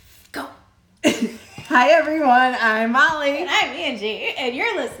Hi everyone, I'm Molly. And I'm Angie, and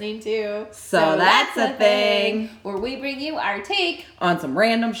you're listening to So That's a Thing, where we bring you our take on some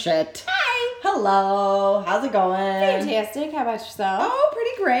random shit. Hi! Hello, how's it going? Fantastic. How about yourself? Oh,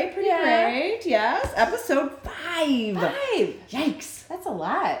 pretty great, great. Yes, episode 5. 5! Yikes. That's a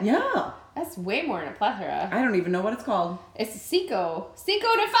lot. Yeah. That's way more than a plethora. I don't even know what it's called. It's a Cinco. Cinco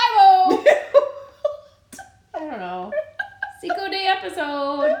de Five-O! I don't know. Cinco Day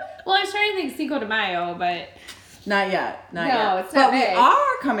episode. Well, I was trying to think Cinco de Mayo, but... Not yet. Not No, yet. it's not But we big.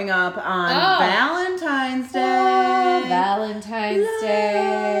 are coming up on Valentine's Day. Oh, Valentine's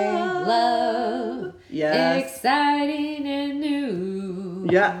Day. Love. Yes. Exciting and new.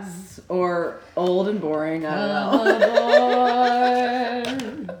 Yes. Or old and boring. I don't know.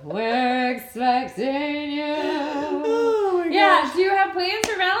 Come aboard. We're expecting you. Oh my Yeah, gosh. do you have plans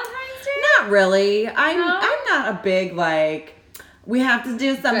for Valentine's Day? Not really. I'm No? not a big we have to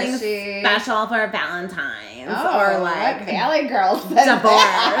do something Squishy. special for Valentine's Oh, or like Valley Girls. divorce.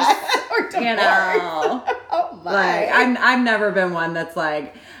 Or divorce. You know. Oh my. Like I've never been one that's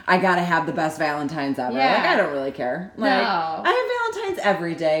like I gotta have the best Valentine's ever. Yeah. Like I don't really care. Like No. I have Valentine's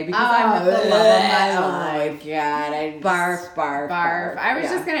every day because I'm the love of my life. Oh my god. I Barf, barf, barf. I was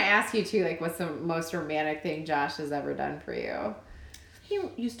Yeah. just gonna ask you too, like, what's the most romantic thing Josh has ever done for you? He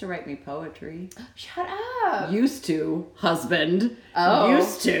used to write me poetry. Shut up. Used to. Husband. Oh.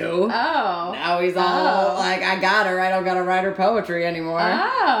 Used to. Oh. Now he's all Oh. like, I got her. I don't gotta write her poetry anymore.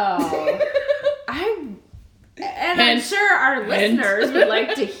 Oh. I'm Hint. sure our Hint. listeners would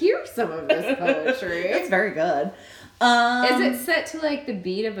like to hear some of this poetry. It's very good. Is it set to like the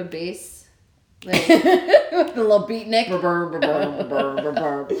beat of a bass? Like, the little beatnik? Who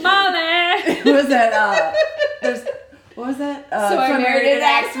Molly! was that? What was that? So I Married an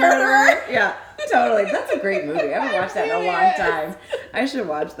Axe Murderer? Yeah, totally. That's a great movie. I haven't watched that in a long time. I should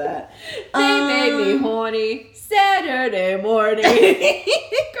watch that. They made me horny Saturday morning.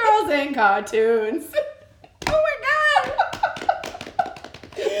 Girls and cartoons. Oh my god!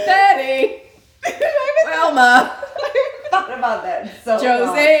 Betty. Wilma! I thought about that so long.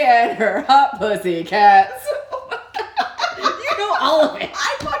 Josie and her hot pussy cats. You know all of it.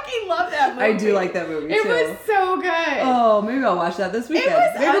 I fucking love that movie. I do like that movie It too. was so good. Oh, maybe I'll watch that this weekend.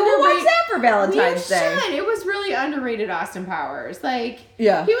 was Maybe we'll watch underrated. that for Valentine's We Day. should. It was really underrated Austin Powers. Like,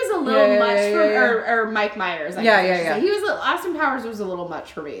 Yeah. he was a little Yeah, much yeah, for yeah, yeah. Or Mike Myers. I Yeah, guess I yeah, should yeah. say. He was Austin Powers was a little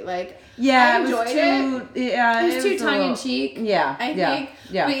much for me. Like, Yeah, I it was enjoyed too. Yeah, it was too a tongue in little- cheek. Yeah, I yeah, think.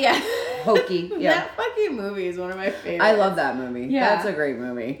 yeah. But yeah. Hokey. Yeah, That fucking movie is one of my favorites. I love that movie. Yeah. That's a great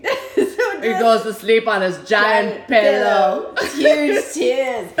movie. So He just- goes to sleep on his giant pillow. Huge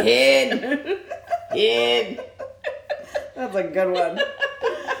tears. Hid. That's a good one.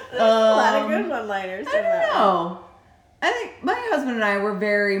 A lot of good one-liners. I don't know. I think my husband and I were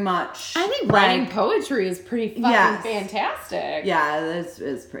very much. I think writing poetry is pretty fucking Yes. fantastic. Yeah,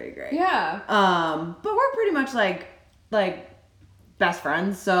 it's pretty great. Yeah. But we're pretty much like best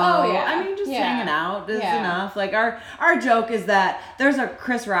friends. So Oh, yeah. I mean, just Yeah. hanging out is Yeah. enough. Like our joke is that there's a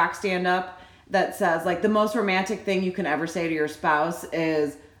Chris Rock stand up that says like the most romantic thing you can ever say to your spouse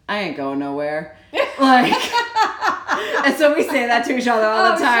is I ain't going nowhere. Like, and so we say that to each other all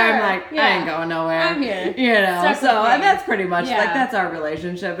the Oh, time. sure. Like, Yeah. I ain't going nowhere. I'm here. You know, Stuck so with me. and that's pretty much Yeah. like that's our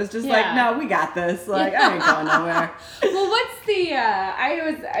relationship. It's just Yeah. like, no, we got this. Like, I ain't going nowhere. Well, what's the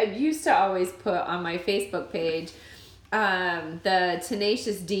I used to always put on my Facebook page the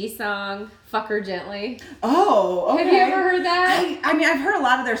Tenacious D song "Fuck Her Gently." Oh, okay. Have you ever heard that? I mean, I've heard a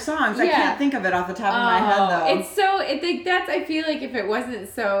lot of their songs. I Yeah. can't think of it off the top of my head though. It's so I feel like if it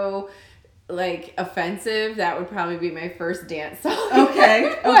wasn't so like offensive, that would probably be my first dance song.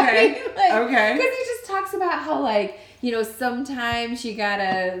 Okay, okay, okay. Because he just talks about how like, you know, sometimes you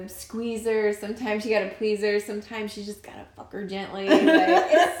gotta squeeze her, sometimes you gotta please her, sometimes you just gotta fuck her gently. Like,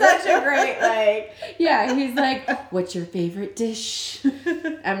 it's such a great like, yeah. He's like, "What's your favorite dish?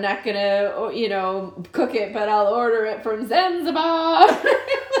 I'm not gonna, you know, cook it, but I'll order it from Zanzibar."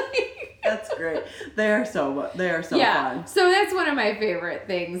 That's great. They are so yeah, fun. so that's one of my favorite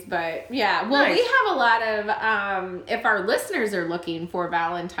things. But yeah, well, Nice. we have a lot of if our listeners are looking for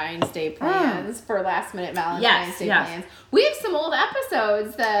Valentine's Day plans, for last minute Valentine's Day yes. plans, we have some old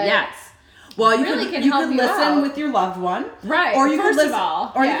episodes that Yes. Well, you really could can you help could you listen out. with your loved one, Right, Or you first could of listen,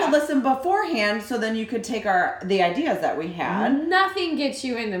 all, or yeah. you could listen beforehand, so then you could take the ideas that we had, nothing gets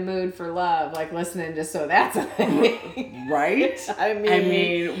you in the mood for love like listening to So That's a Thing. right? I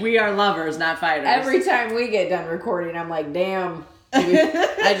mean, we are lovers, not fighters. every time we get done recording, I'm like, damn,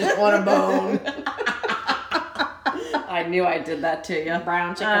 I just want a bone. I knew I did that to you.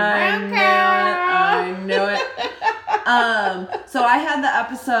 Brown chicken, brown cow. I knew it. So I had the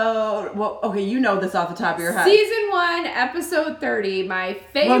episode. Well, okay, you know this off the top of your head. Season 1, episode 30. My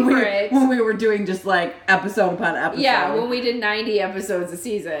favorite. When we were doing just like episode upon episode. Yeah, when we did 90 episodes a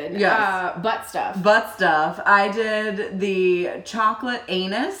season. Yes. Butt stuff. Butt stuff. I did the chocolate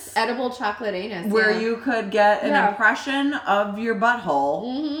anus. Edible chocolate anus. Where you could get an impression of your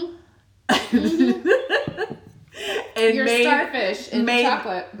butthole. And your starfish into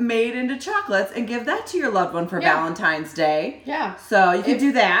chocolate. Made into chocolates and give that to your loved one for Valentine's Day. Yeah. So you could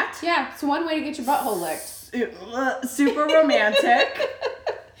do that. Yeah, it's one way to get your butthole licked. Super romantic.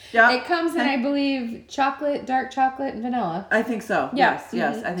 Yeah. It comes in, I believe, chocolate, dark chocolate, and vanilla. I think so. Yeah.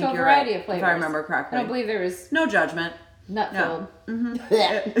 Yes. I think so you're a variety right. of flavors. If I remember correctly. I don't believe there was no judgment. Nut filled.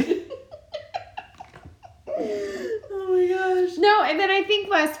 Oh my gosh. No, and then I think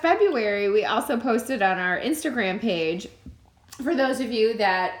last February we also posted on our Instagram page for those of you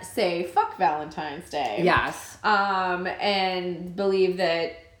that say fuck Valentine's Day. Yes. And believe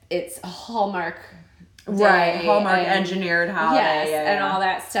that it's a Hallmark Day. Right. Hallmark engineered holiday. Yes, and all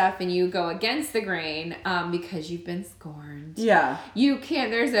that stuff, and you go against the grain because you've been scorned. Yeah. You can.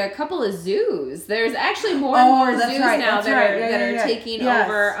 There's a couple of zoos. There's actually more and more zoos now that are taking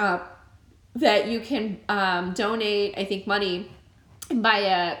over. That you can donate, I think, money and buy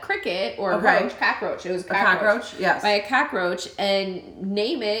a cricket or a cockroach. It was a cockroach. Yes. Buy a cockroach and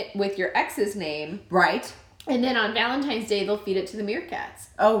name it with your ex's name. Right. And then on Valentine's Day, they'll feed it to the meerkats.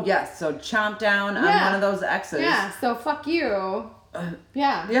 Oh, yes. So chomp down on one of those exes. Yeah. So fuck you.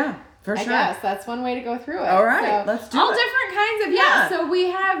 Yeah. Yeah. For sure. I guess that's one way to go through it. All right, so, let's do all it. different kinds of So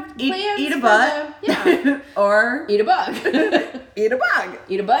we have plans. Eat a butt. Or eat a bug. Eat a bug.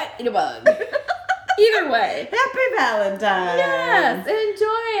 Eat a butt. Eat a bug. Either way. Happy Valentine's. Yes,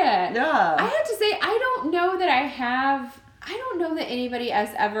 enjoy it. Yeah. I have to say, I don't know that anybody has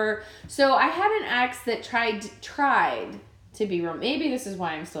ever. So I had an ex that tried to be. Maybe this is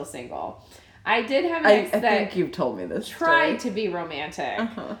why I'm still single. I did have an ex I that think you've told me this. Tried to be romantic.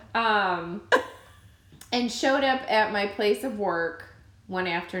 And showed up at my place of work one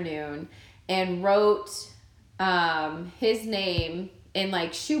afternoon and wrote his name in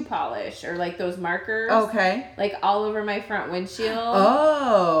like shoe polish or like those markers. Okay. Like all over my front windshield.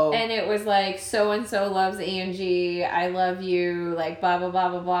 Oh. And it was like, so and so loves Angie. I love you. Like blah, blah, blah,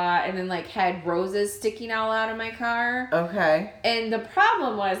 blah, blah. And then like had roses sticking all out of my car. Okay. And the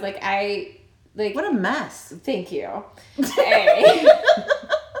problem was like, what a mess. Thank you.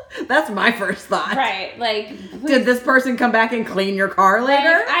 That's my first thought. Right. Like, please. Did this person come back and clean your car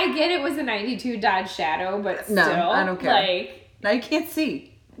later? Like, I get it was a 92 Dodge Shadow, but still. No, I don't care. Like, now you can't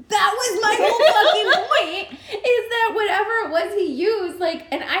see. That was my whole fucking point. Is that whatever it was he used, like,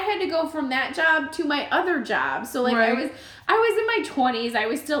 and I had to go from that job to my other job. So like I was in my 20s. I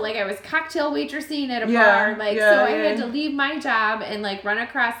was still like I was cocktail waitressing at a bar. Like I had to leave my job and like run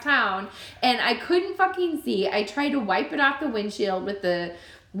across town, and I couldn't fucking see. I tried to wipe it off the windshield with the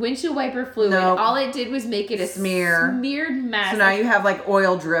windshield wiper fluid. Nope. All it did was make it a smeared mess. So now you have like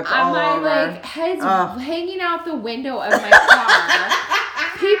oil drip all my over. Like head's hanging out the window of my car.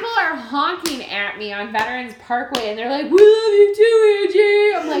 People are honking at me on Veterans Parkway and they're like, "We love you too,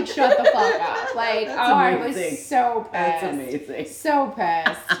 Angie." I'm like, shut the fuck up. Like, I was so pissed. That's amazing. So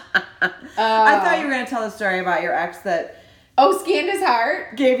pissed. I thought you were gonna tell a story about your ex that scanned his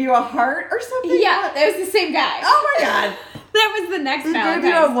heart. Gave you a heart or something? Yeah, that was the same guy. Oh my god. That was the next Valentine's.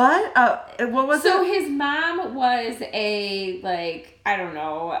 Gave you a what? What was it? So his mom was a, like, I don't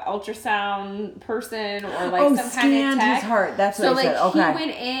know, ultrasound person or like some kind of tech. Scanned his heart. That's what I said. Okay. He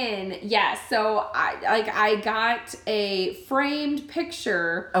went in, so I got a framed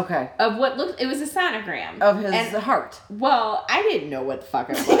picture of what looked, it was a sonogram. Of his heart. Well, I didn't know what the fuck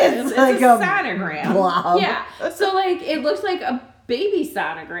it was. It's like a sonogram. Blob. Yeah. So like, it looked like a baby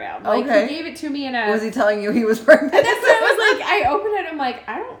sonogram. Like he gave it to me in a... Was he telling you he was pregnant? And that's what I was like, I opened it, I'm like,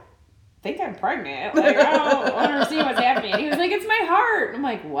 I don't think I'm pregnant. Like, I don't understand what's happening. And he was like, it's my heart. I'm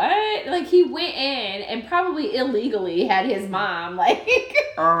like, what? Like, he went in and probably illegally had his mom, like,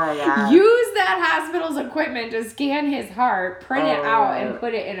 oh my god, use that hospital's equipment to scan his heart, print it out, and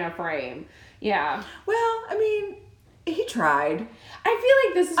put it in a frame. Yeah. Well, I mean, he tried. I feel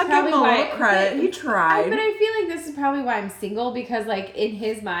like this is probably why. I'll give him a little credit. He tried. But I feel like this is probably why I'm single, because like in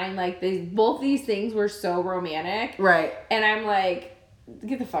his mind, like both these things were so romantic. Right. And I'm like,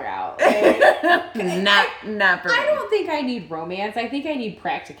 get the fuck out. Like, not for me. I don't think I need romance. I think I need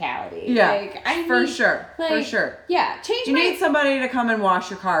practicality. Yeah. Like, for sure. Yeah. You need somebody to come and wash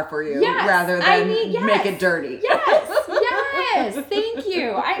your car for you rather than make it dirty. Yes. Yes, thank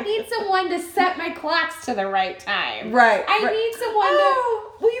you. I need someone to set my clocks to the right time. Right. I need someone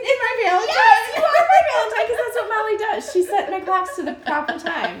will you be my Valentine? Yes, you are my Valentine, because that's what Molly does. She set my clocks to the proper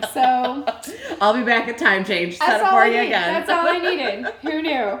time. So I'll be back at time change. Set that's it all for I you need. again. That's all I needed. Who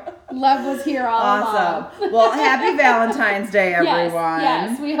knew? Love was here all Awesome. along. Well, happy Valentine's Day, everyone.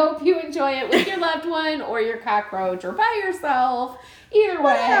 Yes, we hope you enjoy it with your loved one or your cockroach or by yourself. Either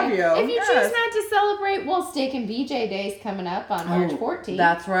way, have you. If you Yes. choose not to celebrate, well, Steak and BJ Day's coming up on March 14th.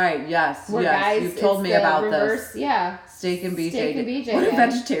 That's right. Yes. Where yes. guys, You've told it's me the about reverse, this. Yeah. Steak and BJ Steak and Day. BJ What do Day.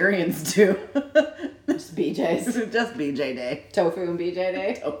 vegetarians do? Just BJ's. Just BJ Day. Tofu and BJ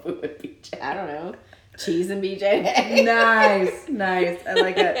Day. Tofu and BJ. I don't know. Cheese and BJ Day. Nice. I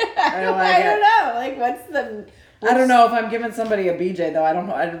like it. I like I don't it. know. Like, what's the... I don't know if I'm giving somebody a BJ though.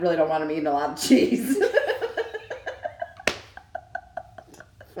 I really don't want them eating a lot of cheese.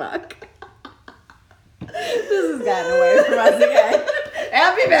 Fuck. This has gotten away from us again.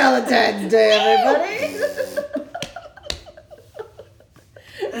 Happy Valentine's Day, everybody.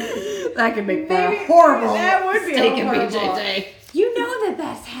 That could make for a horrible that would be steak and horrible. BJ Day. You know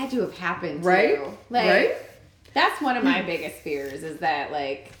that's had to have happened, too. Right? Like, Right? That's one of my biggest fears is that,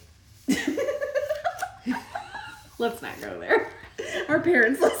 like... Let's not go there. Our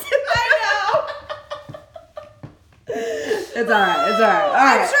parents listen. I know. It's all right. All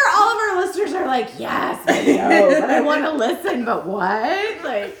I'm right. sure all of our listeners are like, yes, I know, but I want to listen, but what?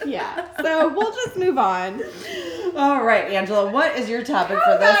 Like, yeah. So we'll just move on. All right, Angela. What is your topic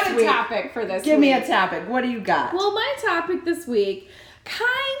How for this about week? a topic for this Give week? me a topic. What do you got? Well, my topic this week kind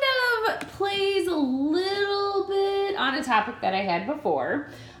of plays a little bit on a topic that I had before.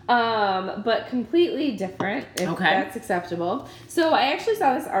 But completely different, if Okay. that's acceptable. So I actually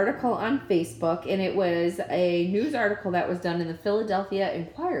saw this article on Facebook, and it was a news article that was done in the Philadelphia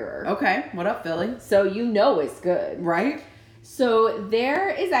Inquirer. Okay. What up, Philly? So you know it's good. Right? So there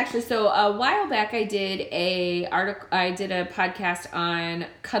is actually, so a while back I did a podcast on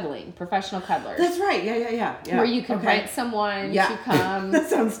cuddling, professional cuddlers. That's right. Yeah. Where you can okay. rent someone Yeah. to come. That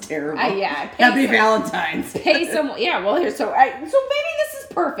sounds terrible. Yeah. Happy Valentine's. Pay someone. Yeah, well, so maybe this is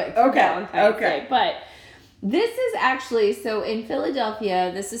perfect for Okay, Valentine's okay. Day. But this is actually, so in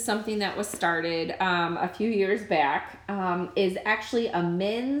Philadelphia, this is something that was started a few years back, is actually a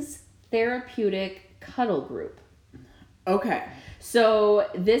men's therapeutic cuddle group. Okay. So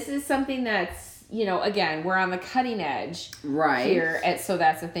this is something that's, again, we're on the cutting edge Right. here at So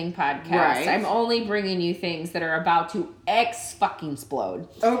That's a Thing podcast. Right. I'm only bringing you things that are about to fucking-splode.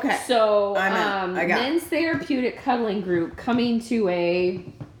 Okay. So, I'm in. I got it. men's therapeutic cuddling group coming to a,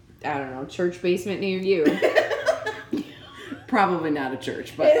 I don't know, church basement near you. Probably not a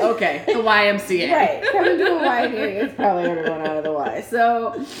church, but okay. The YMCA. Right. Coming to a Y near you. It's probably everyone out of the Y.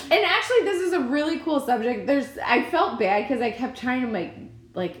 So, and actually this is a really cool subject. I felt bad because I kept trying to make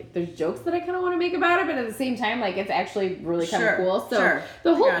there's jokes that I kind of want to make about it, but at the same time, it's actually really kind of cool. So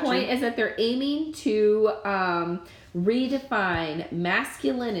the whole point is that they're aiming to redefine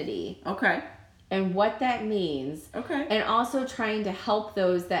masculinity. Okay. And what that means. Okay. And also trying to help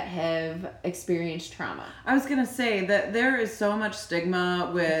those that have experienced trauma. I was gonna say that there is so much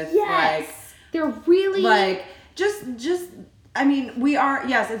stigma with they're really just I mean, we are,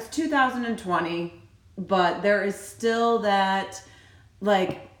 yes, it's 2020, but there is still that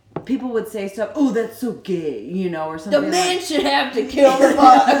people would say stuff, oh, that's so gay, or something. the men should have to kill the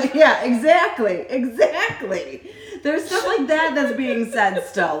boy. Yeah, exactly. There's stuff like that that's being said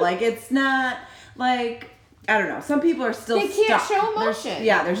still. It's not I don't know. Some people are still They can't stuck. show emotion.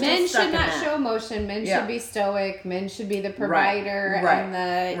 They're still Men stuck should in not that. show emotion. Men Yeah. should be stoic. Men should be the provider. Right. And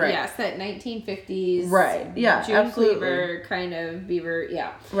that 1950s. Right. Yeah, June absolutely. Cleaver kind of beaver.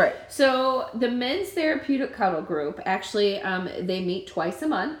 Yeah. Right. So the men's therapeutic cuddle group, actually, they meet twice a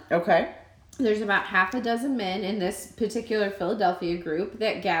month. Okay. There's about half a dozen men in this particular Philadelphia group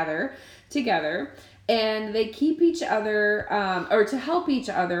that gather together, and they keep each other, or to help each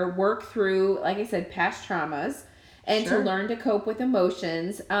other work through, like I said, past traumas, and to learn to cope with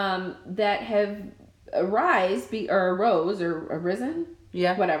emotions that have arisen.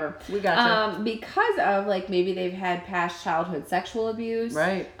 Yeah. Whatever. We gotcha. Because of maybe they've had past childhood sexual abuse.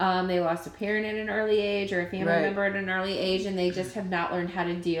 Right. They lost a parent at an early age or a family member at an early age, and they just have not learned how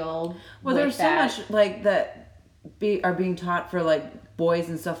to deal with there's that. so much that are being taught for boys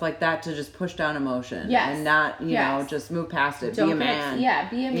and stuff like that to just push down emotion. Yes. And not, just move past it. Be a man.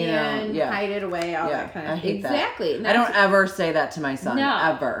 Be a man, hide it away, all that kind of I hate exactly. that. I don't ever say that to my son.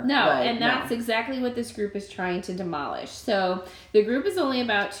 Ever. No, and that's exactly what this group is trying to demolish. So the group is only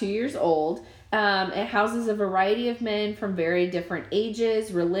about 2 years old. It houses a variety of men from very different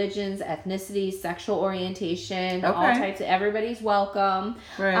ages, religions, ethnicities, sexual orientation, all types of, everybody's welcome.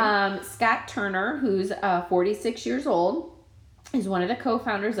 Right. Scott Turner, who's 46 years old, is one of the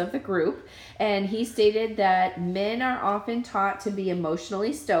co-founders of the group, and he stated that men are often taught to be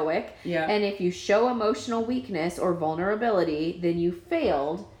emotionally stoic, and if you show emotional weakness or vulnerability, then you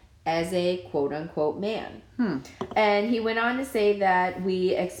failed as a quote-unquote man. And he went on to say that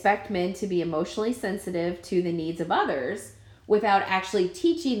we expect men to be emotionally sensitive to the needs of others without actually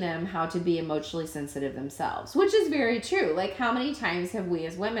teaching them how to be emotionally sensitive themselves, which is very true. Like, how many times have we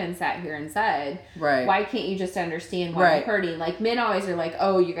as women sat here and said, why can't you just understand why I'm hurting? Like, men always are like,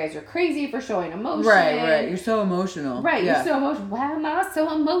 oh, you guys are crazy for showing emotion. Right. You're so emotional. Right, you're so emotional. Why am I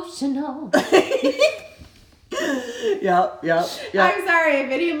so emotional? Yep. I'm sorry,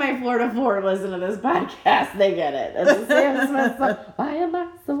 if any of my Florida 4 listen to this podcast, they get it. It's the Sam Smith song. Why am I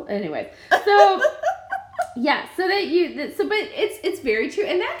so... Anyway, so... Yeah, but it's very true,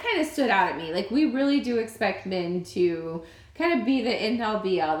 and that kind of stood out at me. Like, we really do expect men to kind of be the end all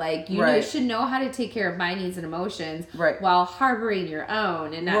be all. Like, you should know how to take care of my needs and emotions, while harboring your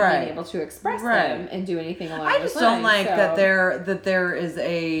own and not being able to express them and do anything along those lines. I just don't like that there is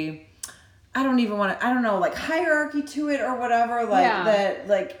a, I don't even want to, I don't know, like, hierarchy to it or whatever.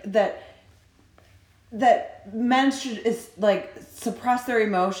 Like that men should suppress their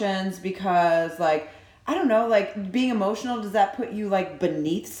emotions because, like, I don't know, like, being emotional, does that put you, like,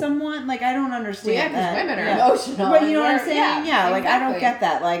 beneath someone? Like, I don't understand that. Women are emotional. But you know what I'm saying? Yeah, like, I don't get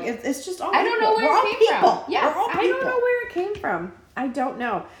that. Like, it's just all I don't know where it came from. Yeah, I don't know where it came from. I don't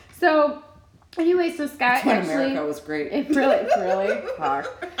know. So, anyway, so Scott when America was great. It really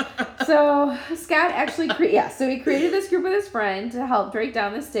fucked. So, Scott actually, so he created this group with his friend to help break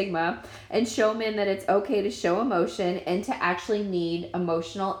down the stigma and show men that it's okay to show emotion and to actually need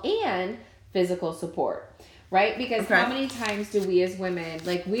emotional and physical support, right? Because how many times do we as women,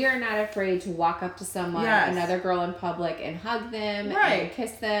 like, we are not afraid to walk up to someone, another girl in public, and hug them and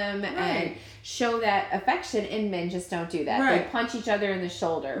kiss them and show that affection, and men just don't do that. They punch each other in the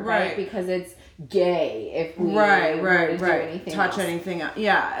shoulder, right? Because it's gay if we do anything touch anything else.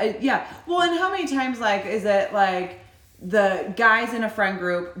 Yeah. Well, and how many times, like, is it like the guys in a friend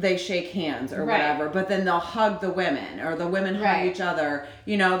group, they shake hands or whatever, but then they'll hug the women, or the women hug each other.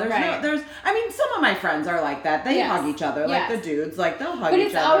 You know, I mean, some of my friends are like that. They hug each other, like the dudes, like, they'll hug each other. But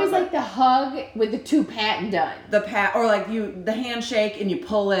it's always like the hug with the two pat and done. The pat, or like the handshake and you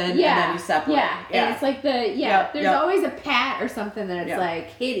pull in and then you separate. And it's like there's always a pat or something that it's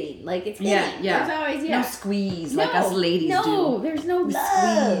like hitting, like it's hitting. There's always, no squeeze like us ladies do. No, there's no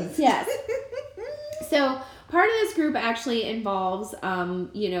love. Squeeze. Yes. So, part of this group actually involves,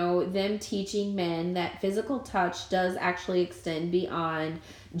 them teaching men that physical touch does actually extend beyond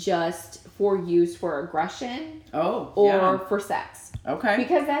just for use for aggression or for sex. Okay.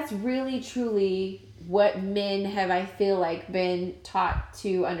 Because that's really, truly what men have, I feel like, been taught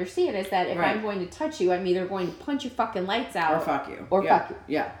to understand, is that if I'm going to touch you, I'm either going to punch your fucking lights out. Or fuck you. Fuck you.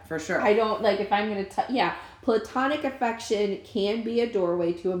 Yeah, for sure. I don't, like, if I'm going to touch, platonic affection can be a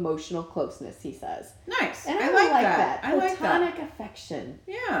doorway to emotional closeness, he says. Nice. And I like that. Platonic affection.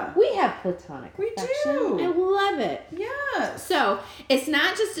 Yeah. We have platonic affection. We do. I love it. Yeah. So, it's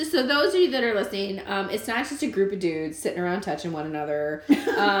not just, so those of you that are listening, it's not just a group of dudes sitting around touching one another,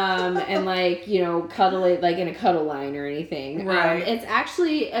 and, like, cuddling, like in a cuddle line or anything. Right. It's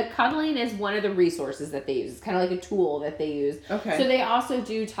actually, cuddling is one of the resources that they use. It's kind of like a tool that they use. Okay. So they also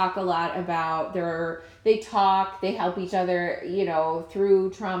do talk a lot about they help each other, through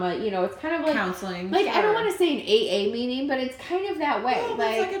trauma. It's kind of like counseling. Like, I don't want to say an AA meeting, but it's kind of that way. Well,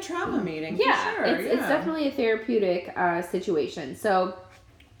 it's like a trauma meeting. Yeah, for sure. It's definitely a therapeutic situation. So,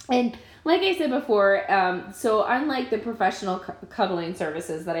 and like I said before, so unlike the professional cuddling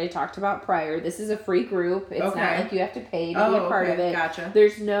services that I talked about prior, this is a free group. It's not like you have to pay to be a part of it. Gotcha.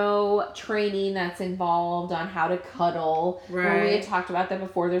 There's no training that's involved on how to cuddle. Right. When we had talked about that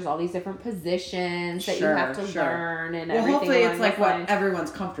before, there's all these different positions that you have to learn and everything. Hopefully it's like what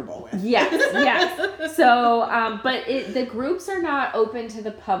everyone's comfortable with. Yes. So, but the groups are not open to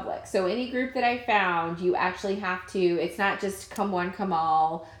the public. So any group that I found, you actually have to, it's not just come one, come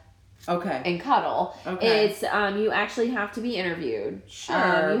all. Okay. And cuddle. Okay. It's you actually have to be interviewed. Sure.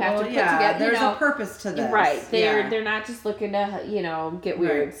 You have to put together. There's a purpose to this. Right. They're not just looking to get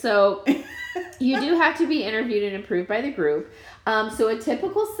weird. Right. So you do have to be interviewed and approved by the group. So a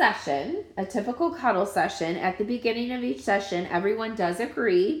typical cuddle session, at the beginning of each session, everyone does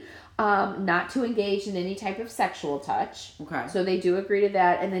agree not to engage in any type of sexual touch. Okay. So they do agree to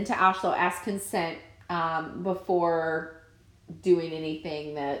that, and then to also ask consent before doing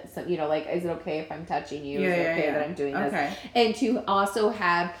anything that some, like, is it okay if I'm touching you? Yeah, is it yeah, okay yeah. that I'm doing Okay. this? And to also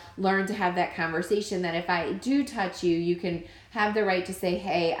learn to have that conversation that if I do touch you, you can have the right to say,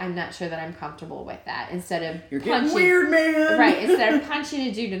 hey, I'm not sure that I'm comfortable with that, instead of You're getting weird, man. Right, instead of punching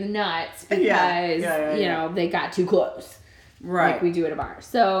a dude in the nuts because they got too close. Right. Like we do at a bar.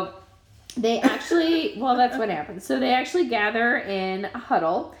 So they actually, well, that's what happens. So they actually gather in a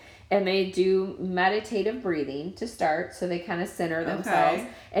huddle and they do meditative breathing to start. So they kind of center themselves. Okay.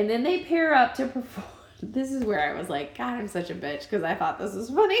 And then they pair up to perform. This is where I was like, God, I'm such a bitch because I thought this was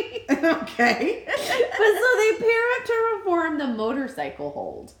funny. Okay. But so they pair up to perform the motorcycle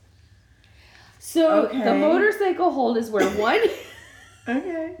hold. So the motorcycle hold is where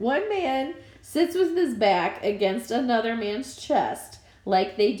one man sits with his back against another man's chest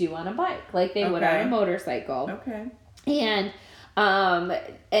like they do on a bike, like they would on a motorcycle. Okay.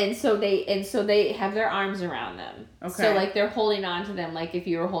 And so they have their arms around them. Okay. So like they're holding on to them like if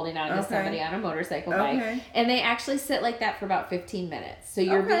you were holding on to somebody on a motorcycle bike. Okay. And they actually sit like that for about 15 minutes. So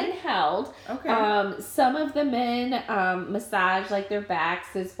you're being held. Okay. Some of the men massage like their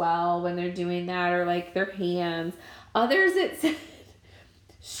backs as well when they're doing that, or like their hands. Others it said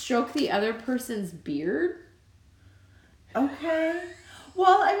stroke the other person's beard. Okay.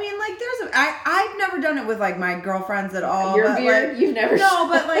 Well, I mean, like, I've never done it with, like, my girlfriends at all. Your beard? Like, you've never... No,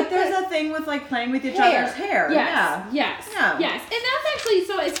 but, like, there's a thing with, like, playing with each other's hair. Yes. Yes. And that's actually,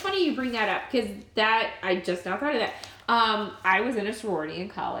 so it's funny you bring that up, because I just now thought of that. I was in a sorority in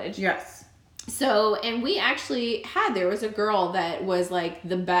college. Yes. So, and we actually there was a girl that was, like,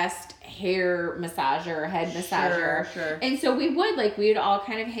 the best hair massager, head massager. Sure. And so we'd all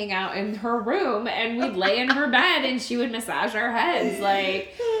kind of hang out in her room and we'd lay in her bed and she would massage our heads,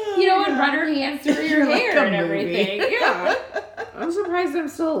 like, and run her hands through your hair and everything. Yeah. I'm surprised I'm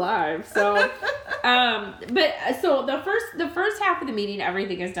still alive. So, so the first half of the meeting,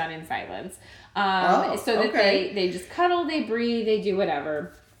 everything is done in silence. So that they just cuddle, they breathe, they do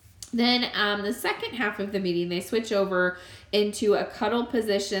whatever. Then the second half of the meeting, they switch over into a cuddle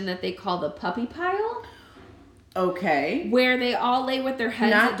position that they call the puppy pile. Okay. Where they all lay with their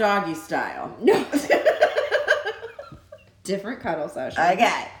heads. Not doggy style. No. Different cuddle session.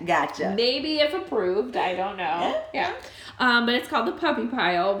 Okay, gotcha. Maybe if approved, I don't know. Yeah. But it's called the puppy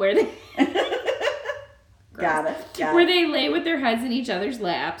pile, where they... Got it. Where they lay with their heads in each other's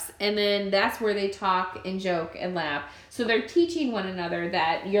laps, and then that's where they talk and joke and laugh. So they're teaching one another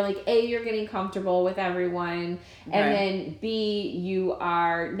that you're like, A, you're getting comfortable with everyone, and then B, you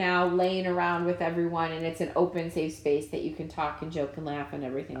are now laying around with everyone, and it's an open, safe space that you can talk and joke and laugh and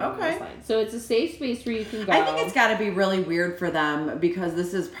everything along those lines. So it's a safe space where you can go. I think it's got to be really weird for them because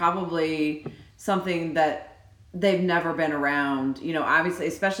this is probably something that they've never been around, obviously,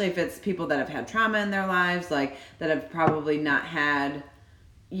 especially if it's people that have had trauma in their lives, like that have probably not had,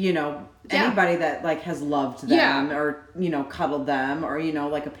 anybody that like has loved them or, cuddled them or,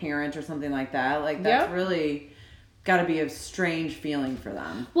 like a parent or something like that. Like that's really got to be a strange feeling for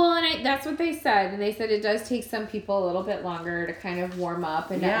them. Well, and that's what they said. And they said it does take some people a little bit longer to kind of warm up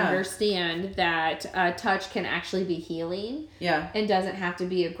and to understand that touch can actually be healing. Yeah. And doesn't have to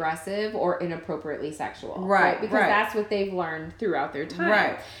be aggressive or inappropriately sexual. Right. Because that's what they've learned throughout their time.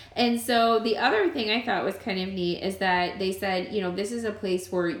 Right. And so the other thing I thought was kind of neat is that they said, this is a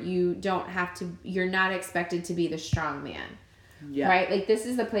place where you're not expected to be the strong man. Yeah. Right? Like, this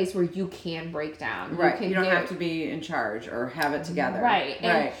is the place where you can break down. Right. You don't have to be in charge or have it together. Right.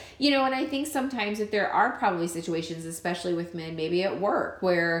 And, and I think sometimes if there are probably situations, especially with men, maybe at work,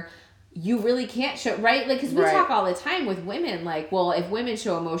 where you really can't show, right? Like, because we talk all the time with women, like, well, if women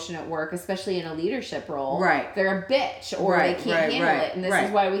show emotion at work, especially in a leadership role, they're a bitch or they can't handle it. And this is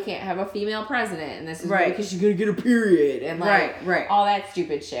why we can't have a female president. And this is why, because she's going to get a period. And, like, all that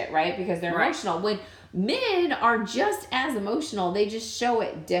stupid shit, right? Because they're emotional. When men are just as emotional, they just show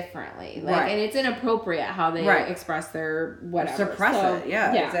it differently. Like, and it's inappropriate how they express their whatever. Suppress it.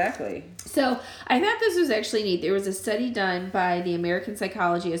 Yeah, exactly. So I thought this was actually neat. There was a study done by the American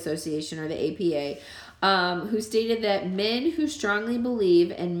Psychology Association, or the APA, who stated that men who strongly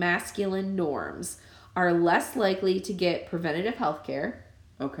believe in masculine norms are less likely to get preventative health care.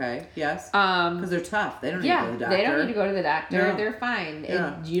 Okay. Yes. Because they're tough. They don't need to go to the doctor. They don't need to go to the doctor. No. They're fine.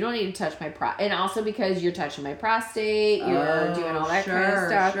 Yeah. You don't need to touch my and also because you're touching my prostate, you're doing all that kind of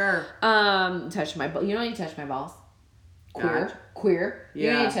stuff. Sure. Touch my. You don't need to touch my balls. Queer. Yeah.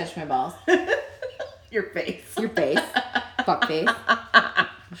 You don't need to touch my balls. Your face. Fuck face.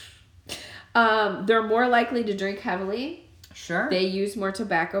 They're more likely to drink heavily. Sure. They use more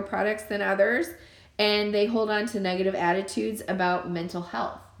tobacco products than others. And they hold on to negative attitudes about mental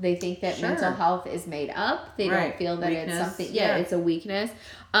health. They think that Sure. mental health is made up. They Right. don't feel that Weakness, it's something, yeah. it's a weakness.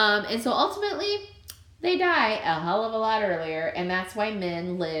 And so ultimately, they die a hell of a lot earlier, and that's why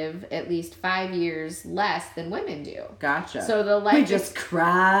men live at least 5 years less than women do. Gotcha. So the life we just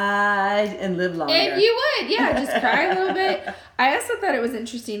cried and lived longer. If you would, yeah, just cry a little bit. I also thought it was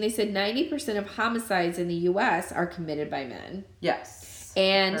interesting. They said 90% of homicides in the U.S. are committed by men. Yes.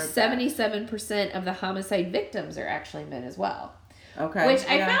 And Heard that. 77% of the homicide victims are actually men as well. Okay. Which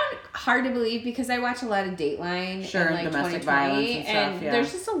I found hard to believe because I watch a lot of Dateline Sure, and like domestic 2020, violence and stuff, yeah.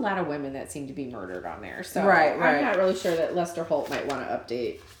 there's just a lot of women that seem to be murdered on there. So Right. I'm not really sure that Lester Holt might want to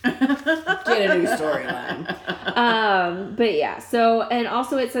update, get a new storyline. But yeah, so, and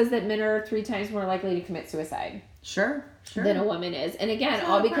also it says that men are 3 times more likely to commit suicide Sure. than a woman is. And again, It's a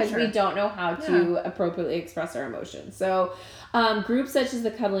all lot of because we pressure. don't know how to appropriately express our emotions. So groups such as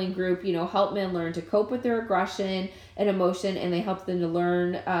the cuddling group, help men learn to cope with their aggression and emotion, and they help them to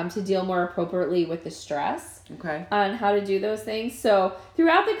learn to deal more appropriately with the stress Okay. on how to do those things. So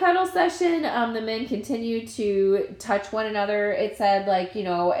throughout the cuddle session, the men continue to touch one another. It said,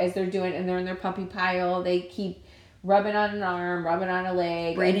 as they're doing, and they're in their puppy pile, they keep rubbing on an arm, rubbing on a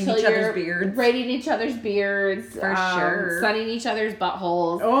leg. Braiding until each other's you're beards. Braiding each other's beards. For sure. Sunning each other's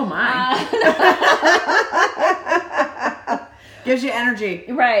buttholes. Oh my. Gives you energy.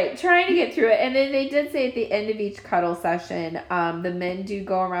 Right, trying to get through it. And then they did say at the end of each cuddle session, the men do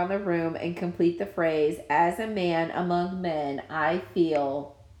go around the room and complete the phrase, as a man among men, I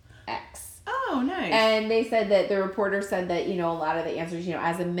feel X. Oh, nice. And they said that the reporter said that, a lot of the answers,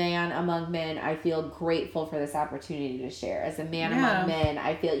 as a man among men, I feel grateful for this opportunity to share. As a man among men,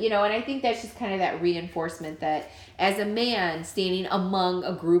 I feel, and I think that's just kind of that reinforcement that as a man standing among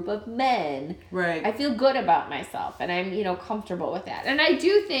a group of men, right. I feel good about myself and I'm, comfortable with that. And I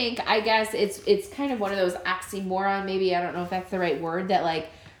do think, I guess it's kind of one of those oxymoron, maybe, I don't know if that's the right word, that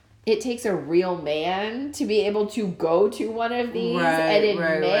it takes a real man to be able to go to one of these and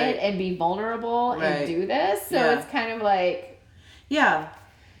admit and be vulnerable and do this. So it's kind of like, yeah.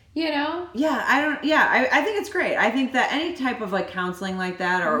 Yeah, I think it's great. I think that any type of counseling like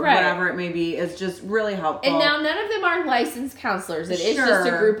that or whatever it may be is just really helpful. And now none of them are licensed counselors. It is just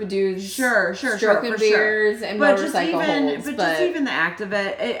a group of dudes stroking beards and motorcycle holds. But just even the act of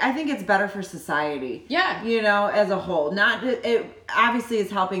it, I think it's better for society. Yeah. As a whole. It obviously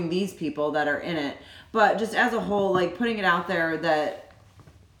is helping these people that are in it, but just as a whole, putting it out there that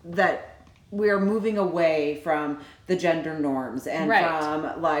we're moving away from the gender norms and from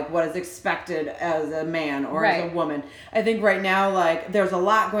what is expected as a man or as a woman. I think right now there's a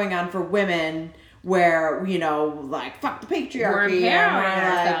lot going on for women where fuck the patriarchy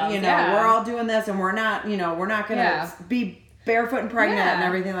and we're we're all doing this and we're not gonna be barefoot and pregnant and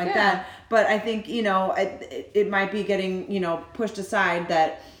everything like that. But I think it might be getting pushed aside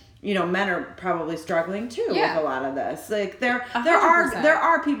that men are probably struggling too with a lot of this. There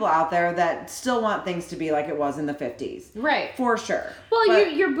are people out there that still want things to be like it was in the 50s. Right. For sure. Well,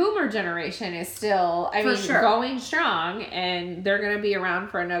 your boomer generation is still, going strong, and they're going to be around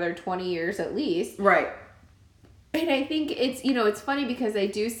for another 20 years at least. Right. And I think it's, it's funny because I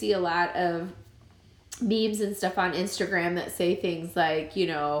do see a lot of memes and stuff on Instagram that say things like,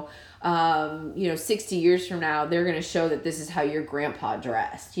 60 years from now, they're going to show that this is how your grandpa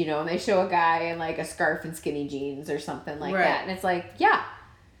dressed, and they show a guy in a scarf and skinny jeans or something like that. And it's right.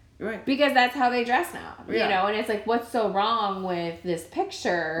 Because that's how they dress now, and it's what's so wrong with this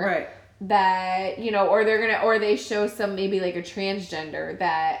picture? Right. That, or they show some maybe a transgender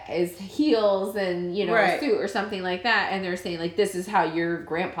that is heels and, a suit or something like that. And they're saying this is how your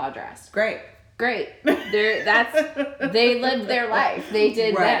grandpa dressed. Great. They lived their life. They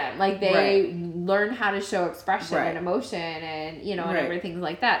did them. They learned how to show expression and emotion and, and everything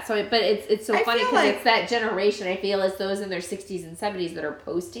like that. So, but it's so funny because it's that generation. I feel it's those in their 60s and 70s that are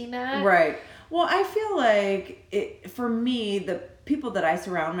posting that. Right. Well, I feel for me, the people that I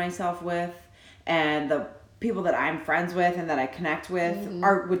surround myself with and the people that I'm friends with and that I connect with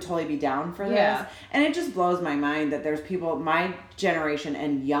would totally be down for this. And it just blows my mind that there's people my generation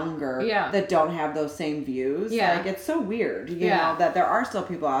and younger that don't have those same views. It's so weird, you know, that there are still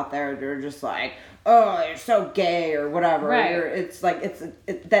people out there that are just oh, you're so gay or whatever. Right.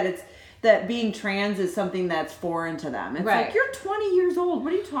 That being trans is something that's foreign to them. It's you're 20 years old.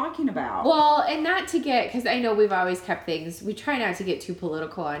 What are you talking about? Well, and not to get, because I know we've always kept things, we try not to get too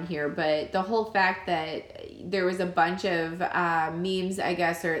political on here, but the whole fact that there was a bunch of memes, I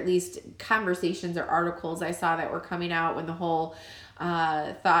guess, or at least conversations or articles I saw that were coming out when the whole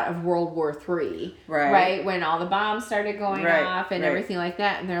thought of World War III, right? When all the bombs started going off and everything like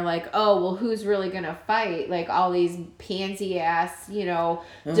that, and they're like, oh, well, who's really gonna fight? Like all these pansy ass,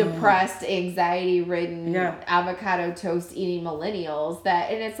 depressed, anxiety ridden, avocado toast eating millennials.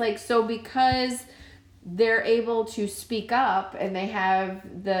 And it's like, so because they're able to speak up and they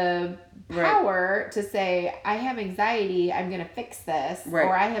have the power to say, I have anxiety, I'm gonna fix this,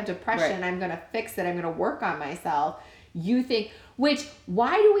 or I have depression, I'm gonna fix it, I'm gonna work on myself. You think,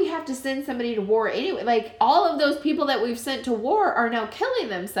 why do we have to send somebody to war anyway? Like, all of those people that we've sent to war are now killing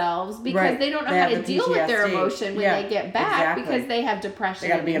themselves because they don't know how to deal with their emotion when they get back because they have depression,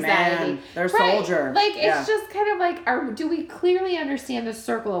 they gotta be anxiety. A man. They're a soldier. Like, it's just kind of like, do we clearly understand the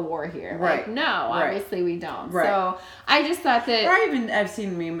circle of war here? Like, no, obviously we don't. So, I just thought that... Or I've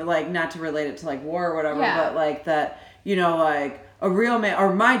seen meme, like, not to relate it to, like, war or whatever, but, like, that, like... A real man,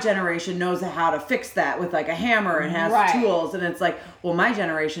 or my generation knows how to fix that with like a hammer and has tools, and it's like, well, my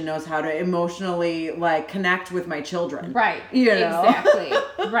generation knows how to emotionally like connect with my children, Exactly,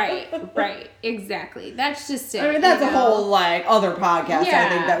 right, exactly. That's just it. I mean, that's a whole like other podcast I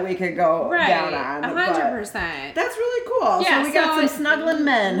think that we could go down on. 100%. That's really cool. So we got some snuggling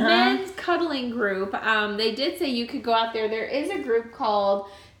men, huh? Men's cuddling group. They did say you could go out there. There is a group called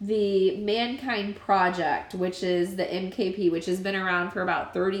the Mankind Project, which is the MKP, which has been around for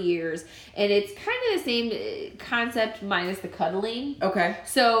about 30 years. And it's kind of the same concept minus the cuddling. Okay.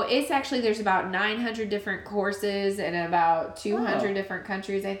 So it's actually, there's about 900 different courses in about 200 different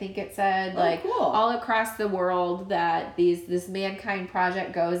countries, I think it said. All across the world that this Mankind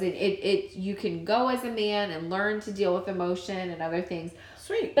Project goes. And you can go as a man and learn to deal with emotion and other things.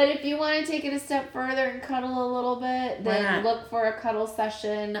 Sweet. But if you want to take it a step further and cuddle a little bit, then look for a cuddle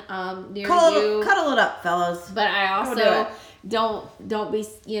session near you. Cuddle it up, fellas. But I also don't be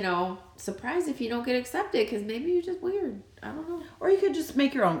surprised if you don't get accepted because maybe you're just weird. I don't know. Or you could just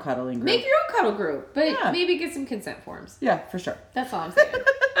make your own cuddling group. Make your own cuddle group, but maybe get some consent forms. Yeah, for sure. That's all I'm saying.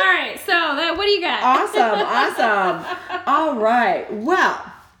 All right, so what do you got? Awesome. All right.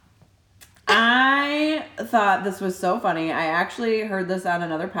 Well, I thought this was so funny. I actually heard this on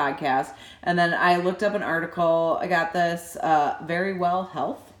another podcast, and then I looked up an article. I got this Very Well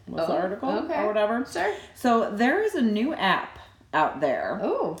Health was the article or whatever. Sure. So there is a new app out there.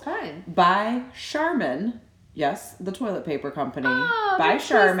 Oh, fun. By Charmin. Yes, the toilet paper company. Oh, by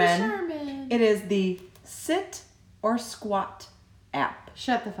Charmin. It is the Sit or Squat app.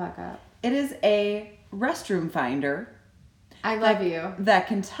 Shut the fuck up. It is a restroom finder. I love you. That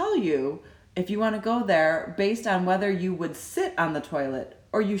can tell you if you want to go there based on whether you would sit on the toilet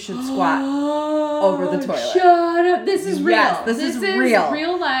or you should squat over the toilet. Shut up. This is real. Yes, this is real.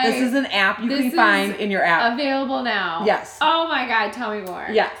 Real life. This is an app you can find in your app. Available now. Yes. Oh my God. Tell me more.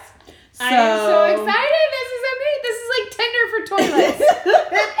 Yes. I am so excited. This is like Tinder for toilets.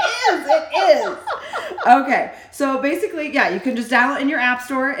 It is. Okay. So basically, you can just download it in your app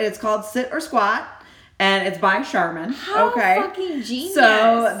store. It's called Sit or Squat. And it's by Charmin. How fucking genius.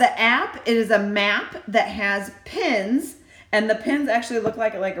 So the app, it is a map that has pins. And the pins actually look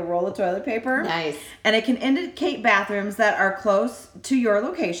like a roll of toilet paper. Nice. And it can indicate bathrooms that are close to your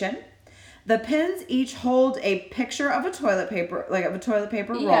location. The pins each hold a picture of a toilet paper, like of a toilet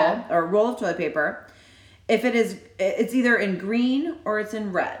paper roll, or a roll of toilet paper. If it's either in green or it's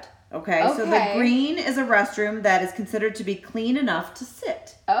in red. Okay, so the green is a restroom that is considered to be clean enough to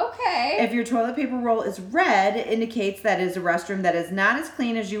sit. Okay. If your toilet paper roll is red, it indicates that it is a restroom that is not as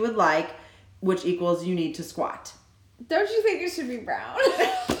clean as you would like, which equals you need to squat. Don't you think it should be brown?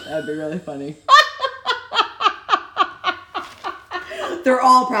 That'd be really funny. They're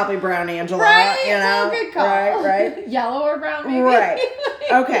all probably brown, Angela. Right? You know? Good call. Right. Yellow or brown, maybe? Right.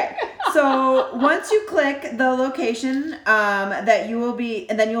 Okay. So once you click the location that you will be,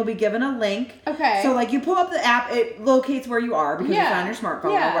 and then you'll be given a link. Okay. So like you pull up the app, it locates where you are because it's on your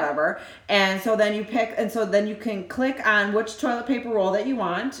smartphone or whatever. And so then you pick, and so then you can click on which toilet paper roll that you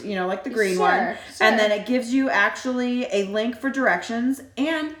want, like the green one. Sure. And then it gives you actually a link for directions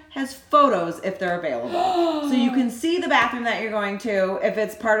and has photos if they're available. So you can see the bathroom that you're going to if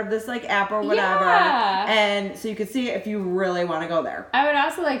it's part of this like app or whatever. Yeah. And so you can see it if you really want to go there. I would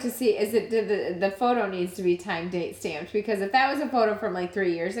also like to see, the photo needs to be time date stamped, because if that was a photo from like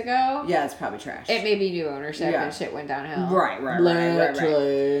 3 years ago, yeah, it's probably trash. it may be new ownership and shit went downhill.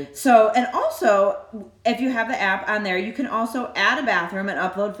 Right. So, and also, if you have the app on there, you can also add a bathroom and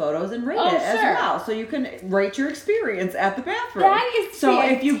upload photos and rate it as well. So you can rate your experience at the bathroom. That is so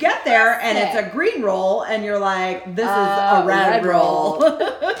fantastic. If you get there and it's a green roll and you're like, this is a red roll.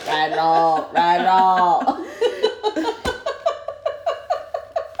 Red roll.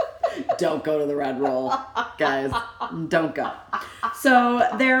 Don't go to the red roll, guys. Don't go. So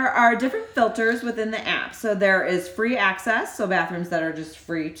there are different filters within the app. So there is free access, so bathrooms that are just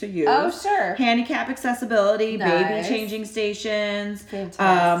free to use. Oh, sure. Handicap accessibility, baby Nice. changing stations.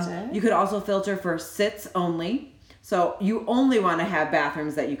 Fantastic. You could also filter for sits only. So you only want to have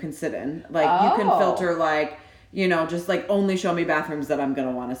bathrooms that you can sit in. Like you can Oh. filter like, you know, just like only show me bathrooms that I'm going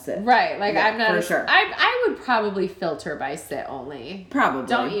to want to sit. Right. Like Yeah, I'm not for sure. I would probably filter by sit only. Probably.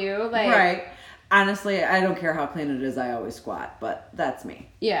 Don't you? Like Right. Honestly, I don't care how clean it is. I always squat, but that's me.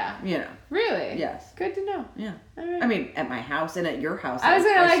 Yeah. You know. Really? Yes. Good to know. Yeah. All right. I mean, at my house and at your house. I was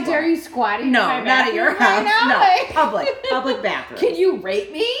gonna like, squat. dare you squatting? No, in my not at your bathroom house. right now? No, Like- public bathroom. Can you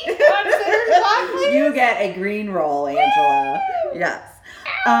rate me on sitter squat, please? You get a green roll, Angela. Yes.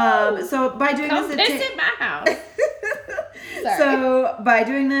 So by doing Come this, piss in my house. Sorry. So by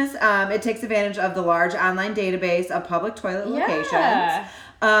doing this, it takes advantage of the large online database of public toilet locations. Yeah.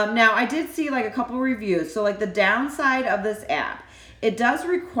 Now I did see like a couple reviews. So like the downside of this app, it does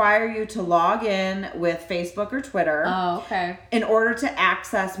require you to log in with Facebook or Twitter. Oh, okay. In order to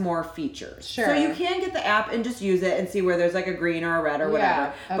access more features. Sure. So you can get the app and just use it and see where there's like a green or a red or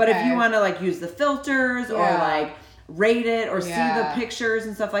whatever. Yeah, But if okay. you want to like use the filters or Yeah. like rate it or see Yeah. the pictures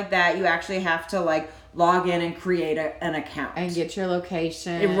and stuff like that, you actually have to like log in and create an account. And get your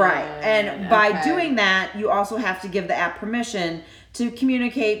location. Right. And by Okay. doing that, you also have to give the app permission to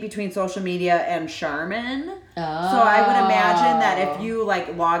communicate between social media and Charmin. So I would imagine that if you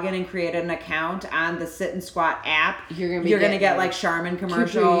like log in and create an account on the Sit and Squat app, You're gonna be get getting like Charmin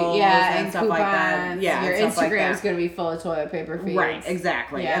commercials and stuff like that. coupons. Yeah, Your and stuff like Instagram's that. gonna be full of toilet paper feeds. Right,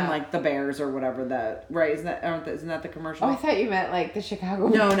 exactly. Yeah. And like the Bears or whatever that right, isn't that the commercial? Oh, I thought you meant like the Chicago.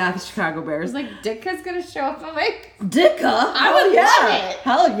 No, not the Chicago I Bears. was like, Ditka's gonna show up. I'm like, Dicka. I would yeah. love it.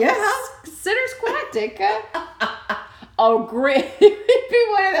 Hell yeah. sitter squat, Ditka. Oh, great. It'd be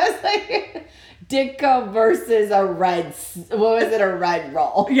one of those like Ditka versus a red. What was it? A red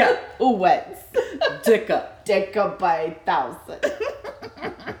roll. Yeah. Who wins? Dicka. Ditka by 1,000.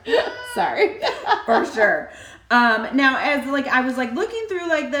 Sorry. For sure. Now as like I was like looking through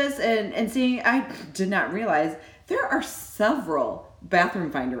like this and seeing, I did not realize there are several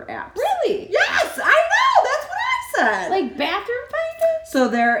bathroom finder apps. Really? Yes, I know. That's what I said. Like bathroom finders? So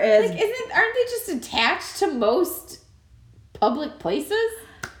there is Like, aren't they just attached to most public places?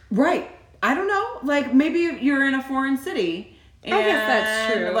 right. I don't know. Like maybe you're in a foreign city. And I guess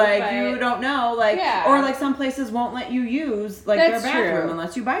that's true, Like but- you don't know, like Yeah. or like some places won't let you use like That's their bathroom true.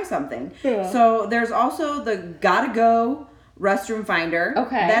 unless you buy something. Yeah. So there's also the Gotta Go restroom finder.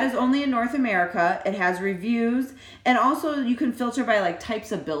 Okay. That is only in North America. It has reviews and also you can filter by like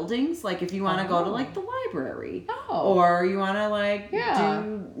types of buildings. Like if you want to go to like the library Oh. or you want to like Yeah.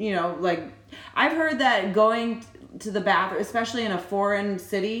 do, you know, like I've heard that going to the bathroom, especially in a foreign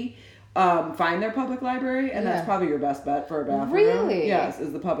city, find their public library, and Yeah. that's probably your best bet for a bathroom. Really? Yes,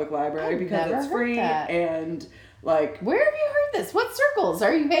 is the public library I've because never it's heard free that. and like Where have you heard this? What circles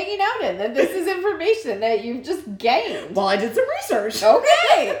are you hanging out in that this is information that you've just gained? well, I did some research.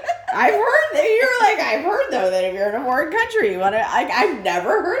 Okay. I've heard that you're like, I've heard though that if you're in a foreign country, you want to, I've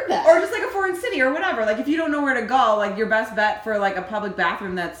never heard that. Or just like a foreign city or whatever. Like if you don't know where to go, like your best bet for like a public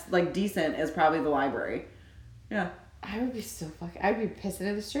bathroom that's like decent is probably the library. Yeah. I would be so fucking, I'd be pissing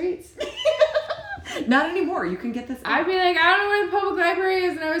in the streets. Not anymore. You can get this. I'd be like, I don't know where the public library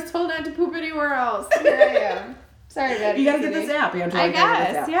is and I was told not to poop anywhere else. Here I am. Sorry, Betty. You gotta get this app, Angela. I You gotta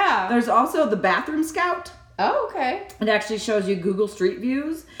get guess, this app. yeah. There's also the Bathroom Scout. Oh, okay. It actually shows you Google Street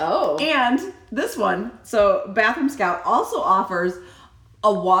Views. Oh. And this one, so Bathroom Scout also offers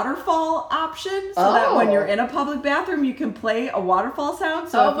a waterfall option so that when Oh. you're in a public bathroom, you can play a waterfall sound.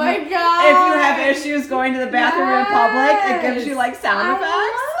 So Oh if my you, God. If you have issues going to the bathroom in public, it gives you like sound I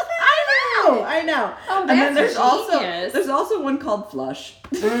effects. love I know. Oh, And then that's there's genius. also one called Flush.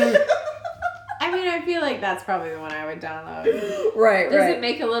 I mean, I feel like that's probably the one I would download. Right, Does right. it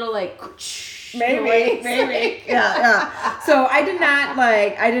make a little like Maybe. Yeah. So I did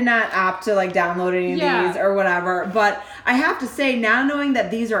not opt to like download any of Yeah. these or whatever. But I have to say, now knowing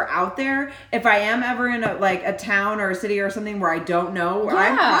that these are out there, if I am ever in a town or a city or something where I don't know,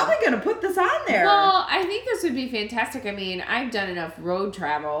 I'm Yeah. probably gonna put this on there. Well, I think this would be fantastic. I mean, I've done enough road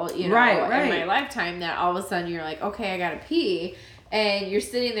travel, you know, Right, in right. my lifetime that all of a sudden you're like, okay, I gotta pee. And you're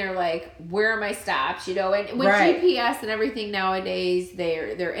sitting there like, where are my stops? You know, and with Right. GPS and everything nowadays,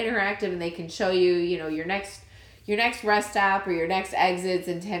 they're interactive and they can show you, you know, your next rest stop or your next exits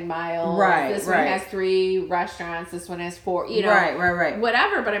in 10 miles. Right, This right. one has 3 restaurants. This one has 4. You know, Right.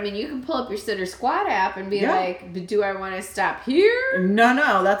 whatever. But I mean, you can pull up your Sitter Squat app and be Yeah. like, do I want to stop here?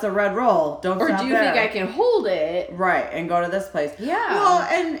 No, that's a red roll. Don't Or stop do you there. think I can hold it? Right, and go to this place. Yeah. Well,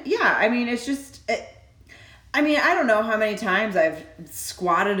 and yeah, I mean, it's just I mean, I don't know how many times I've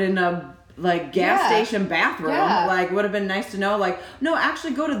squatted in a gas station bathroom. Would have been nice to know, no,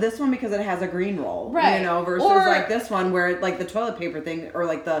 actually go to this one because it has a green roll. Right. Versus this one where the toilet paper thing or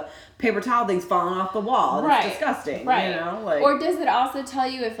the paper towel thing's falling off the wall. And it's disgusting. Right. Or does it also tell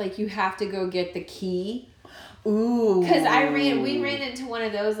you if you have to go get the key? Ooh. Because we ran into one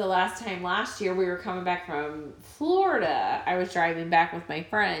of those the last year. We were coming back from Florida. I was driving back with my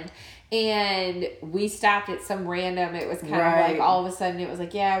friend. And we stopped at some random, it was kind of all of a sudden it was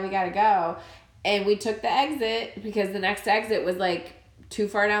yeah, we gotta go. And we took the exit because the next exit was too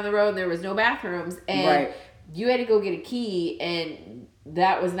far down the road and there was no bathrooms. And you had to go get a key and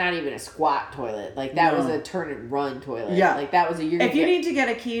that was not even a squat toilet. That was a turn and run toilet. Yeah. That was if you need to get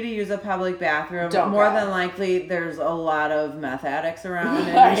a key to use a public bathroom, more than likely there's a lot of meth addicts around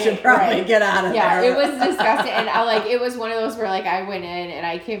and you should probably get out of there. Yeah, it was disgusting. And it was one of those where I went in and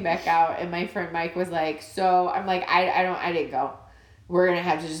I came back out and my friend Mike was so I'm I didn't go. We're going to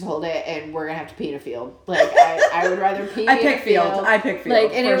have to just hold it and we're going to have to pee in a field. I would rather pee in a field. I pick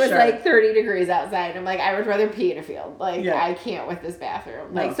field. And it was 30 degrees outside. I'm I would rather pee in a field. I can't with this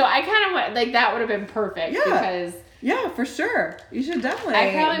bathroom. So I kind of went, that would have been perfect because. Yeah, for sure. You should definitely.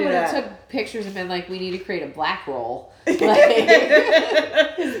 I probably would have took pictures and been we need to create a black roll.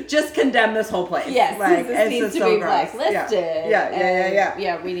 Just condemn this whole place. Yes, this needs to be blacklisted.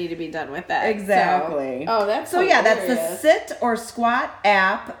 Yeah, we need to be done with that. Exactly. That's that's the Sit or Squat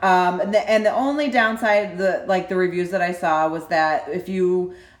app. And the only downside, the reviews that I saw was that if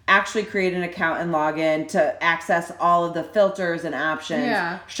you actually create an account and log in to access all of the filters and options,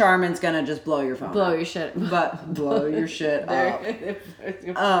 Charmin's gonna just blow your phone. Blow your shit. But blow your shit up.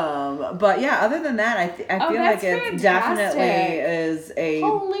 But yeah, other than that, I feel like it definitely is a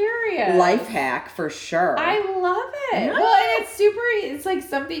hilarious life hack for sure. I love it. Yeah. Well, and it's super. It's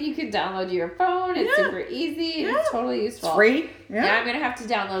something you can download to your phone. It's super easy. It's totally useful. It's free. Yeah, I'm gonna have to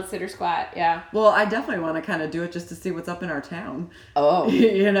download Sit or Squat. Yeah. Well, I definitely want to kind of do it just to see what's up in our town. Oh,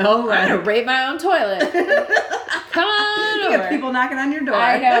 I'm gonna rate my own toilet. Come on, you get people knocking on your door.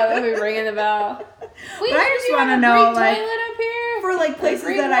 I know. They'll be ringing the bell. I just want to know, toilet up here for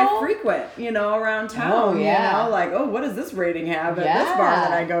places that I frequent, around town. Oh yeah. What does this rating have at this bar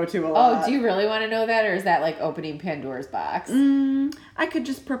that I go to a lot? Oh, do you really want to know that, or is that opening Pandora's box? I could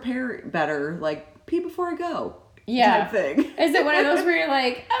just prepare better, pee before I go. Yeah. Type thing. Is it one of those where you're I've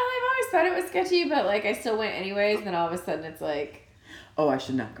always thought it was sketchy, but I still went anyways, and then all of a sudden it's oh, I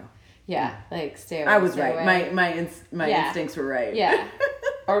should not go. Yeah, stay away. I was right. Away. My instincts were right. Yeah.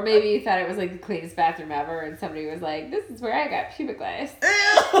 Or maybe you thought it was the cleanest bathroom ever, and somebody was this is where I got pubic lice.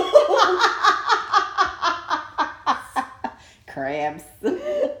 Crabs.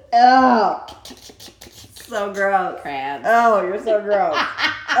 Oh. So gross. Crabs. Oh, you're so gross.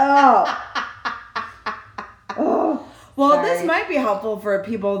 Oh. Oh. Well, Sorry. This might be helpful for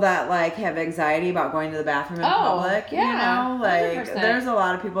people that have anxiety about going to the bathroom in public. Yeah, 100%. There's a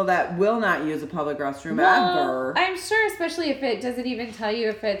lot of people that will not use a public restroom ever. I'm sure, especially if does it even tell you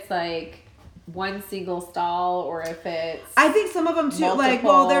if it's one single stall or if it's I think some of them too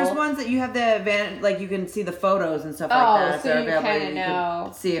multiple. there's ones that you have the advantage you can see the photos and stuff like that. So you kind of know.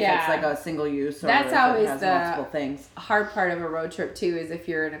 Can see if it's a single use or that's if always it has the multiple things. Hard part of a road trip too is if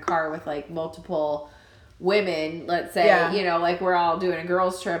you're in a car with multiple women, let's say, we're all doing a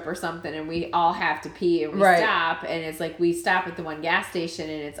girls trip or something and we all have to pee and we stop and it's we stop at the one gas station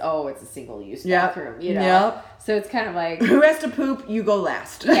and it's a single use bathroom, Yep. So it's kind of who has to poop, you go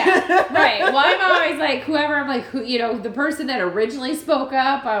last. Yeah, right. Well, I'm always whoever, I'm who, the person that originally spoke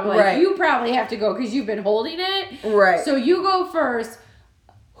up, I'm you probably have to go because you've been holding it. Right. So you go first.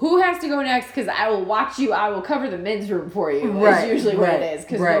 Who has to go next? Because I will watch you. I will cover the men's room for you. Right. Is usually what it is.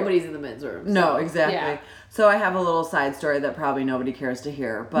 Because nobody's in the men's room. So, no, exactly. So I have a little side story that probably nobody cares to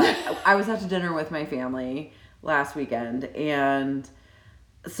hear. But I was out to dinner with my family last weekend. And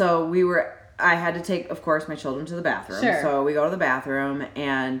so I had to take, of course, my children to the bathroom. Sure. So we go to the bathroom.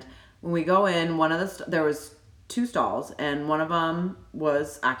 And when we go in, there was 2 stalls. And one of them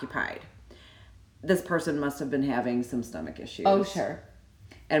was occupied. This person must have been having some stomach issues. Oh, sure.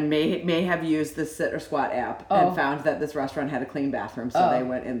 And may have used the Sit or Squat app and found that this restaurant had a clean bathroom, so they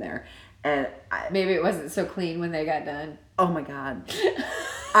went in there. And maybe it wasn't so clean when they got done. Oh my God.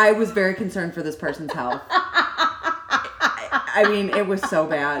 I was very concerned for this person's health. I mean, it was so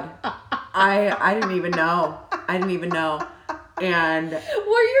bad. I didn't even know. And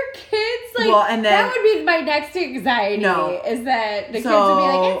were your kids and then, that would be my next anxiety. No, is that the kids would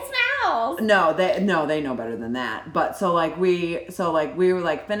be it smells. No, they know better than that. But we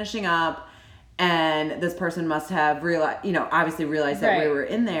were finishing up, and this person must have obviously realized that we were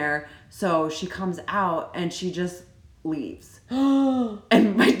in there. So she comes out and she just leaves.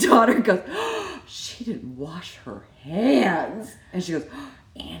 And my daughter goes, she didn't wash her hands. And she goes,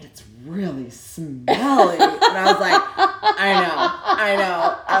 and it's really smelly. And I was like, I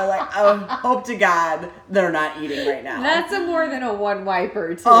know. I was like, I hope to God they're not eating right now. That's a more than a one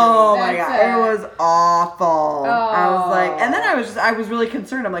wiper too. Oh my God. It was awful. I was like, and then I was really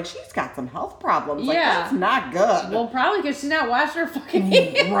concerned. I'm like, she's got some health problems. Like, that's not good. Well, probably because she's not washing her fucking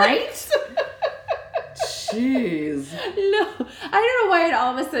hands. Right? Jeez. No, I don't know why it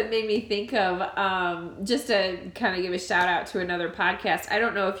all of a sudden made me think of, just to kind of give a shout out to another podcast. I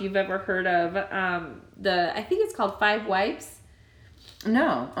don't know if you've ever heard of I think it's called Five Wipes.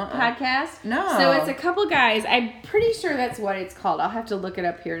 No. Podcast. No. So it's a couple guys. I'm pretty sure that's what it's called. I'll have to look it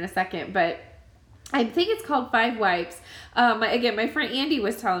up here in a second, but I think it's called Five Wipes. Again, my friend Andy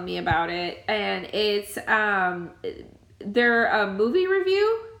was telling me about it, and it's they're a movie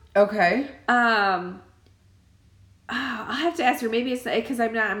review. Okay. I'll have to ask her. Maybe it's because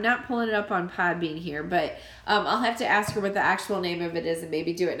I'm not pulling it up on Podbean here, but I'll have to ask her what the actual name of it is and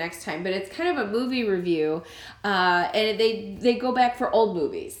maybe do it next time. But it's kind of a movie review, and they go back for old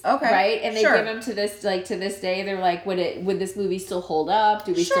movies, okay, right? And they give them to this day. They're like, would this movie still hold up?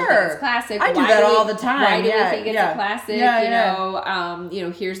 Do we still think it's classic? I do that all the time. Why do we think it's a classic? You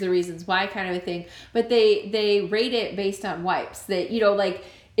know, here's the reasons why, kind of a thing. But they rate it based on wipes. That like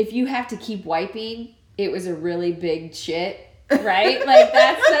if you have to keep wiping, it was a really big shit, right? Like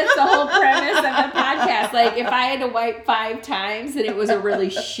that's the whole premise of the podcast. Like if I had to wipe 5 times, then it was a really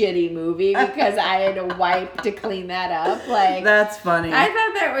shitty movie because I had to wipe to clean that up. Like that's funny. I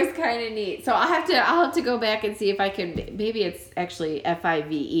thought that was kind of neat. So I'll have to go back and see if I can. Maybe it's actually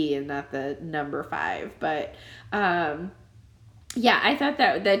FIVE and not the number 5, but. Yeah, I thought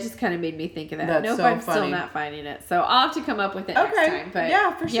that just kind of made me think of that. That's nope, so I'm funny. still not finding it. So I'll have to come up with it next time. But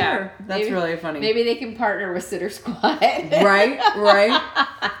yeah, for sure. That's really funny. Maybe they can partner with Sitter Squad. Right.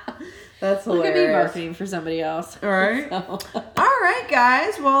 That's hilarious. Look at me marketing for somebody else. All right. So. All right,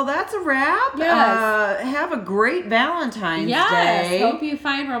 guys. Well, that's a wrap. Yes. Have a great Valentine's Yes. Day. Hope you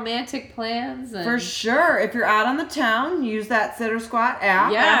find romantic plans. For sure. If you're out on the town, use that Sitter Squad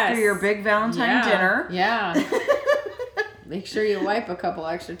app after your big Valentine dinner. Yeah. Make sure you wipe a couple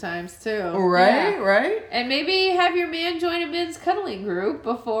extra times too. Right. And maybe have your man join a men's cuddling group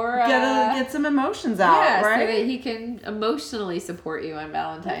before get some emotions out, right? So that he can emotionally support you on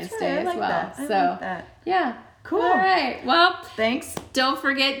Valentine's Day as well. That. I like that. Yeah. Cool. All right. Well, thanks. Don't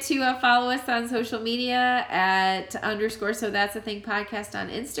forget to follow us on social media at _ So That's a Thing podcast on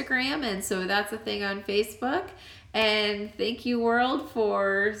Instagram and So That's a Thing on Facebook. And thank you, world,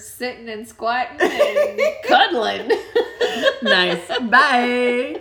 for sitting and squatting and cuddling. Nice. Bye.